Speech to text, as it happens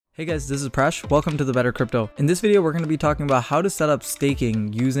Hey guys, this is Prash. Welcome to the BETTR Crypto. In this video, we're going to be talking about how to set up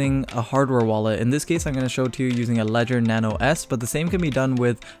staking using a hardware wallet. In this case, I'm going to show it to you using a Ledger Nano S, but the same can be done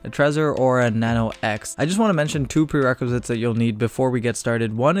with a Trezor or a Nano X. I just want to mention two prerequisites that you'll need before we get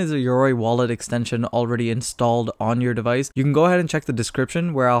started. One is a Yoroi wallet extension already installed on your device. You can go ahead and check the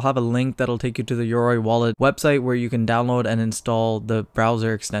description where I'll have a link that'll take you to the Yoroi wallet website where you can download and install the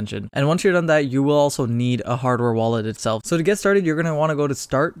browser extension. And once you're done that, you will also need a hardware wallet itself. So to get started, you're going to want to go to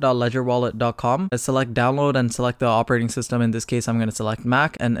start.ledgerwallet.com, select download and select the operating system. In this case, I'm going to select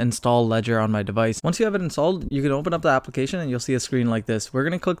Mac and install Ledger on my device. Once you have it installed, you can open up the application and you'll see a screen like this. We're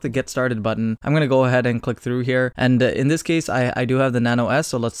going to click the get started button. I'm going to go ahead and click through here. And in this case, I do have the Nano S,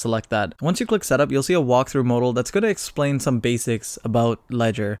 so let's select that. Once you click setup, you'll see a walkthrough modal that's going to explain some basics about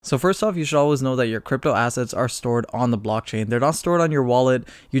Ledger. So first off, you should always know that your crypto assets are stored on the blockchain. They're not stored on your wallet.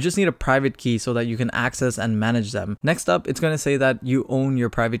 You just need a private key so that you can access and manage them. Next up, it's going to say that you own your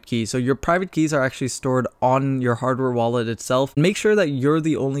private key. So your private keys are actually stored on your hardware wallet itself. Make sure that you're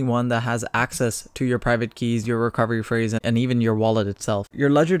the only one that has access to your private keys, your recovery phrase, and even your wallet itself. Your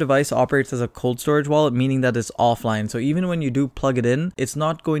Ledger device operates as a cold storage wallet, meaning that it's offline. So even when you do plug it in, it's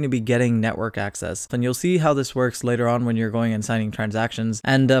not going to be getting network access. And you'll see how this works later on when you're going and signing transactions.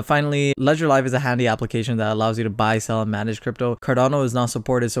 And finally, Ledger Live is a handy application that allows you to buy, sell, and manage crypto. Cardano is not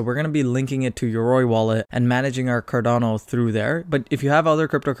supported, so we're going to be linking it to Yoroi wallet and managing our Cardano through there. But if you have other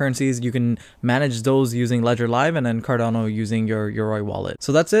cryptocurrencies, you can manage those using Ledger Live and then Cardano using your Yoroi wallet.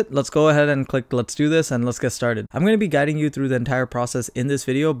 So that's it. Let's go ahead and click let's do this and let's get started. I'm going to be guiding you through the entire process in this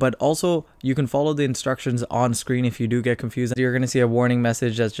video, but also you can follow the instructions on screen if you do get confused. You're going to see a warning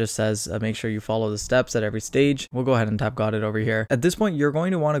message that just says make sure you follow the steps at every stage. We'll go ahead and tap got it over here. At this point, you're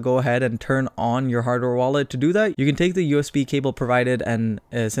going to want to go ahead and turn on your hardware wallet. To do that, you can take the USB cable provided and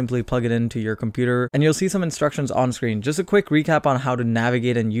simply plug it into your computer, and you'll see some instructions on screen. Just a quick recap on how to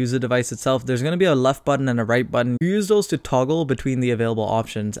navigate and use the device itself. There's going to be a left button and a right button. You use those to toggle between the available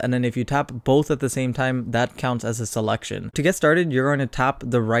options, and then if you tap both at the same time, that counts as a selection. To get started, you're going to tap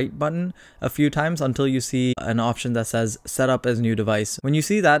the right button a few times until you see an option that says set up as new device. When you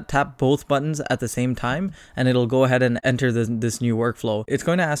see that, tap both buttons at the same time and it'll go ahead and enter this new workflow. It's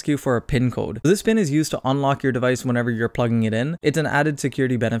going to ask you for a PIN code. This PIN is used to unlock your device whenever you're plugging it in. It's an added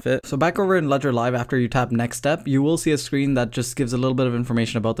security benefit. So back over in Ledger Live, after you tap next step, you will see a screen that just gives a little bit of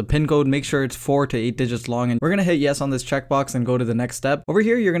information about the PIN code. Make sure it's 4 to 8 digits long, and we're going to hit yes on this checkbox and go to the next step. Over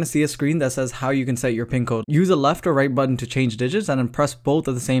here, you're going to see a screen that says how you can set your PIN code. Use a left or right button to change digits and then press both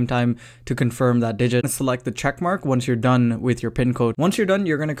at the same time to confirm that digit. Select the check mark once you're done with your PIN code. Once you're done,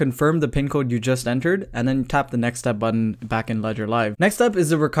 you're going to confirm the PIN code you just entered and then tap the next step button back in Ledger Live. Next up is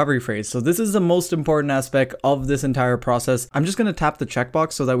the recovery phrase. So this is the most important aspect of this entire process. I'm just going to tap the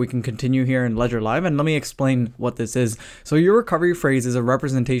checkbox so that we can continue here in Ledger Live, and let me explain what this is. So your recovery phrase is a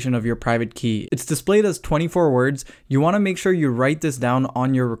representation of your private key. It's displayed as 24 words. You want to make sure you write this down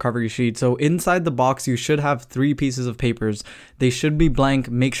on your recovery sheet. So inside the box, you should have 3 pieces of papers. They should be blank.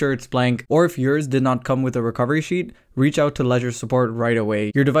 Make sure it's blank. Or if yours did not come with a recovery sheet, reach out to Ledger support right away.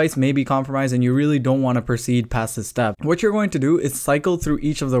 Your device may be compromised and you really don't want to proceed past this step. What you're going to do is cycle through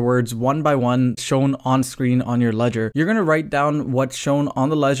each of the words one by one shown on screen on your Ledger. You're going to write down what's shown on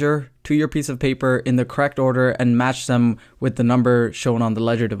the Ledger to your piece of paper in the correct order and match them with the number shown on the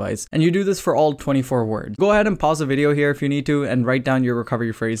Ledger device. And you do this for all 24 words. Go ahead and pause the video here if you need to and write down your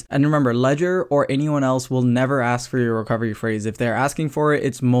recovery phrase. And remember, Ledger or anyone else will never ask for your recovery phrase. If they're asking for it,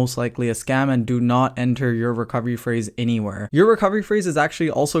 it's most likely a scam, and do not enter your recovery phrase anywhere. Your recovery phrase is actually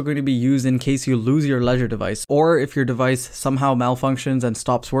also going to be used in case you lose your Ledger device, or if your device somehow malfunctions and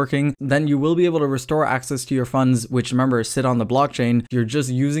stops working, then you will be able to restore access to your funds, which remember sit on the blockchain. You're just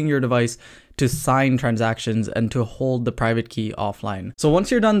using your device to sign transactions and to hold the private key offline. So once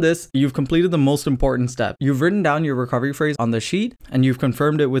you're done this, you've completed the most important step. You've written down your recovery phrase on the sheet and you've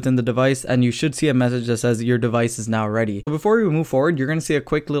confirmed it within the device, and you should see a message that says your device is now ready. So before we move forward, you're going to see a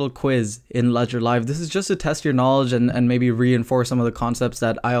quick little quiz in Ledger Live. This is just to test your knowledge and maybe reinforce some of the concepts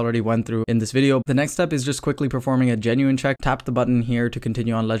that I already went through in this video. The next step is just quickly performing a genuine check. Tap the button here to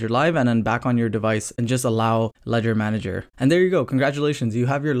continue on Ledger Live and then back on your device and just allow Ledger Manager. And there you go. Congratulations. You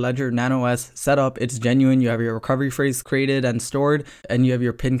have your Ledger Nano S set up. It's genuine. You have your recovery phrase created and stored, and you have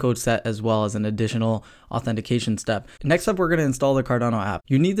your PIN code set as well as an additional authentication step. Next up, we're going to install the Cardano app.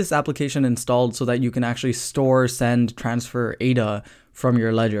 You need this application installed so that you can actually store, send, transfer ADA from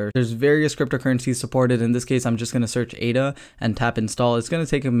your ledger. There's various cryptocurrencies supported. In this case, I'm just going to search ADA and tap install. It's going to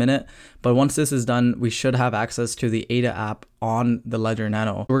take a minute, but once this is done, we should have access to the ADA app on the Ledger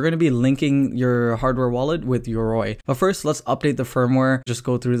Nano. We're going to be linking your hardware wallet with Yoroi. But first, let's update the firmware. Just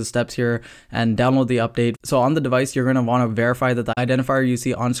go through the steps here and download the update. So on the device, you're going to want to verify that the identifier you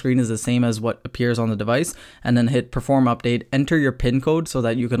see on screen is the same as what appears on the device, and then hit perform update, enter your PIN code so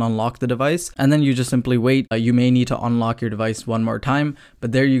that you can unlock the device, and then you just simply wait. You may need to unlock your device one more time,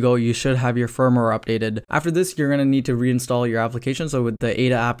 but there you go. You should have your firmware updated. After this, you're going to need to reinstall your application. So with the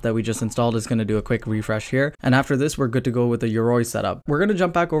ADA app that we just installed, it's going to do a quick refresh here. And after this, we're good to go with the Yoroi setup. We're going to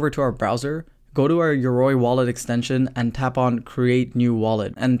jump back over to our browser, go to our Yoroi wallet extension and tap on create new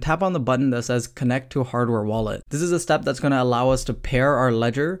wallet and tap on the button that says connect to hardware wallet. This is a step that's going to allow us to pair our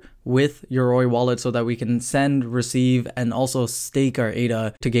ledger with Yoroi wallet so that we can send, receive, and also stake our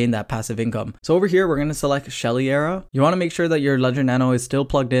ADA to gain that passive income. So over here, we're going to select Shelly era. You want to make sure that your Ledger Nano is still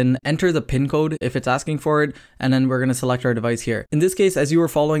plugged in, enter the PIN code if it's asking for it, and then we're going to select our device here. In this case, as you were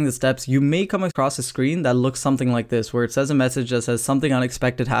following the steps, you may come across a screen that looks something like this, where it says a message that says something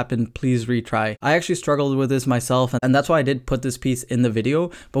unexpected happened, please retry. I actually struggled with this myself, and that's why I did put this piece in the video.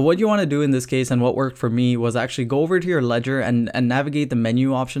 But what you want to do in this case, and what worked for me, was actually go over to your ledger and navigate the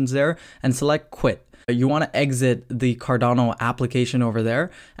menu options there and select quit. You want to exit the Cardano application over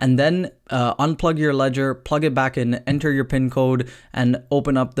there and then unplug your ledger, plug it back in, enter your PIN code, and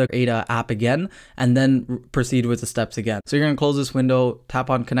open up the ADA app again, and then proceed with the steps again. So you're going to close this window, tap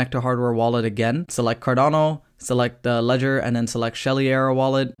on connect to hardware wallet again, select Cardano, select the ledger, and then select Shelly era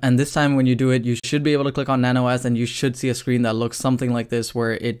wallet. And this time when you do it, you should be able to click on Nano S and you should see a screen that looks something like this,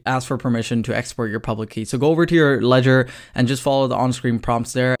 where it asks for permission to export your public key. So go over to your ledger and just follow the on-screen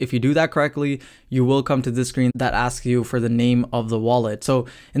prompts there. If you do that correctly, you will come to this screen that asks you for the name of the wallet. So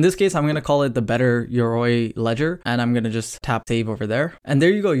in this case, I'm going to call it the BETTR Yoroi ledger, and I'm going to just tap save over there. And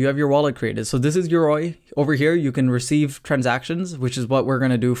there you go. You have your wallet created. So this is Yoroi. Over here, you can receive transactions, which is what we're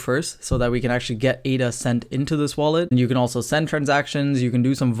going to do first, so that we can actually get ADA sent into this wallet. And you can also send transactions, you can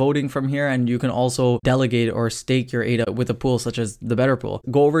do some voting from here, and you can also delegate or stake your ADA with a pool such as the BETTR pool.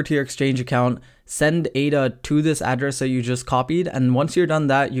 Go over to your exchange account, send ADA to this address that you just copied, and once you're done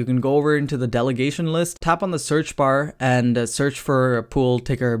that, you can go over into the delegation list, tap on the search bar, and search for a pool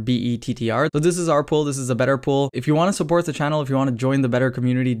ticker BETTR. So this is our pool, this is a BETTR pool. If you want to support the channel, if you want to join the BETTR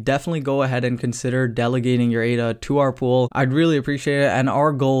community, definitely go ahead and consider delegating your ADA to our pool. I'd really appreciate it, and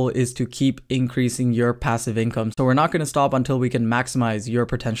our goal is to keep increasing your passive income. So we're not going to stop until we can maximize your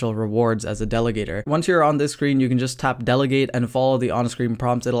potential rewards as a delegator. Once you're on this screen, you can just tap delegate and follow the on-screen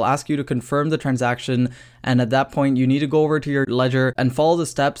prompts. It'll ask you to confirm the transaction, and at that point you need to go over to your ledger and follow the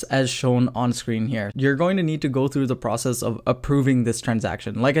steps as shown on screen here. You're going to need to go through the process of approving this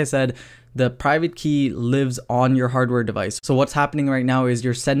transaction. Like I said, the private key lives on your hardware device. So what's happening right now is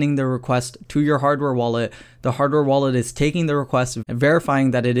you're sending the request to your hardware wallet. The hardware wallet is taking the request,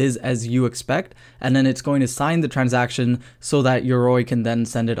 verifying that it is as you expect, and then it's going to sign the transaction so that Yoroi can then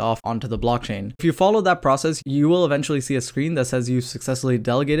send it off onto the blockchain. If you follow that process, you will eventually see a screen that says you've successfully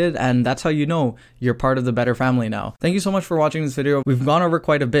delegated, and that's how you know you're part of the BETTR family now. Thank you so much for watching this video. We've gone over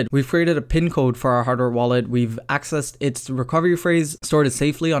quite a bit. We've created a PIN code for our hardware wallet. We've accessed its recovery phrase, stored it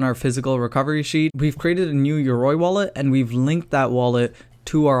safely on our physical recovery sheet. We've created a new Yoroi wallet, and we've linked that wallet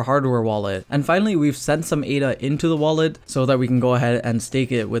to our hardware wallet. And finally, we've sent some ADA into the wallet so that we can go ahead and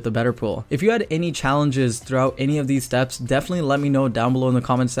stake it with the BETTR pool. If you had any challenges throughout any of these steps, definitely let me know down below in the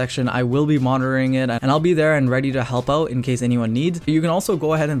comment section. I will be monitoring it, and I'll be there and ready to help out in case anyone needs. You can also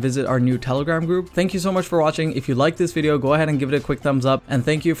go ahead and visit our new Telegram group. Thank you so much for watching. If you like this video, go ahead and give it a quick thumbs up, and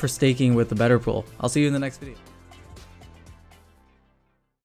thank you for staking with the BETTR pool. I'll see you in the next video.